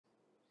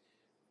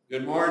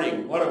Good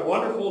morning. What a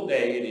wonderful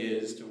day it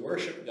is to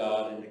worship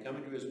God and to come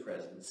into his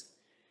presence.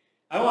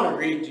 I want to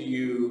read to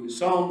you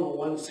Psalm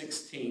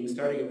 116,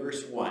 starting at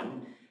verse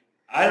 1.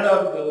 I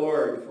love the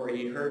Lord, for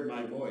he heard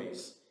my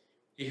voice.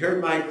 He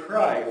heard my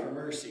cry for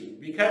mercy.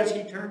 Because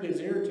he turned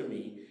his ear to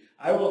me,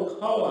 I will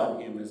call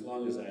on him as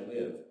long as I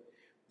live.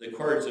 The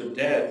cords of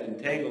death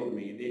entangled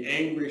me. The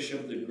anguish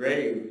of the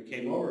grave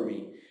came over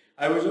me.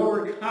 I was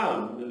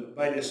overcome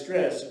by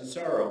distress and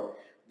sorrow.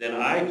 Then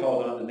I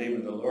called on the name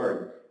of the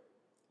Lord.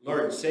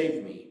 Lord,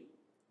 save me.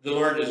 The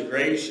Lord is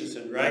gracious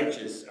and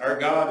righteous. Our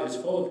God is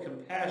full of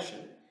compassion.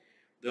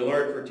 The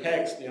Lord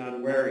protects the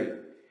unwary.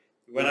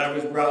 When I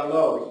was brought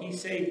low, he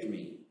saved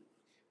me.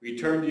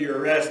 Return to your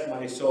rest,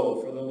 my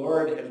soul, for the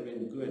Lord has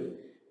been good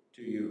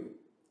to you.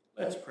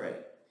 Let's pray.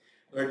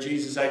 Lord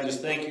Jesus, I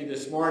just thank you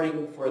this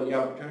morning for the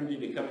opportunity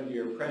to come into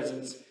your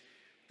presence.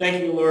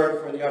 Thank you,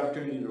 Lord, for the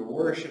opportunity to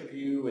worship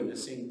you and to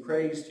sing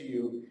praise to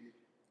you.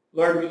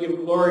 Lord, we give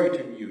glory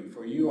to you,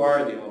 for you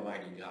are the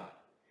Almighty God.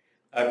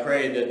 I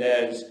pray that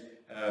as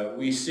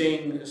we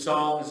sing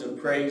songs of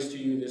praise to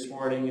you this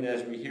morning and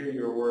as we hear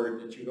your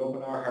word, that you'd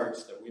open our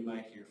hearts that we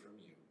might hear from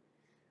you.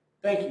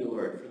 Thank you,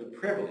 Lord, for the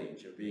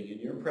privilege of being in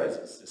your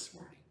presence this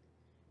morning.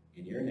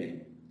 In your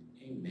name,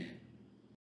 amen.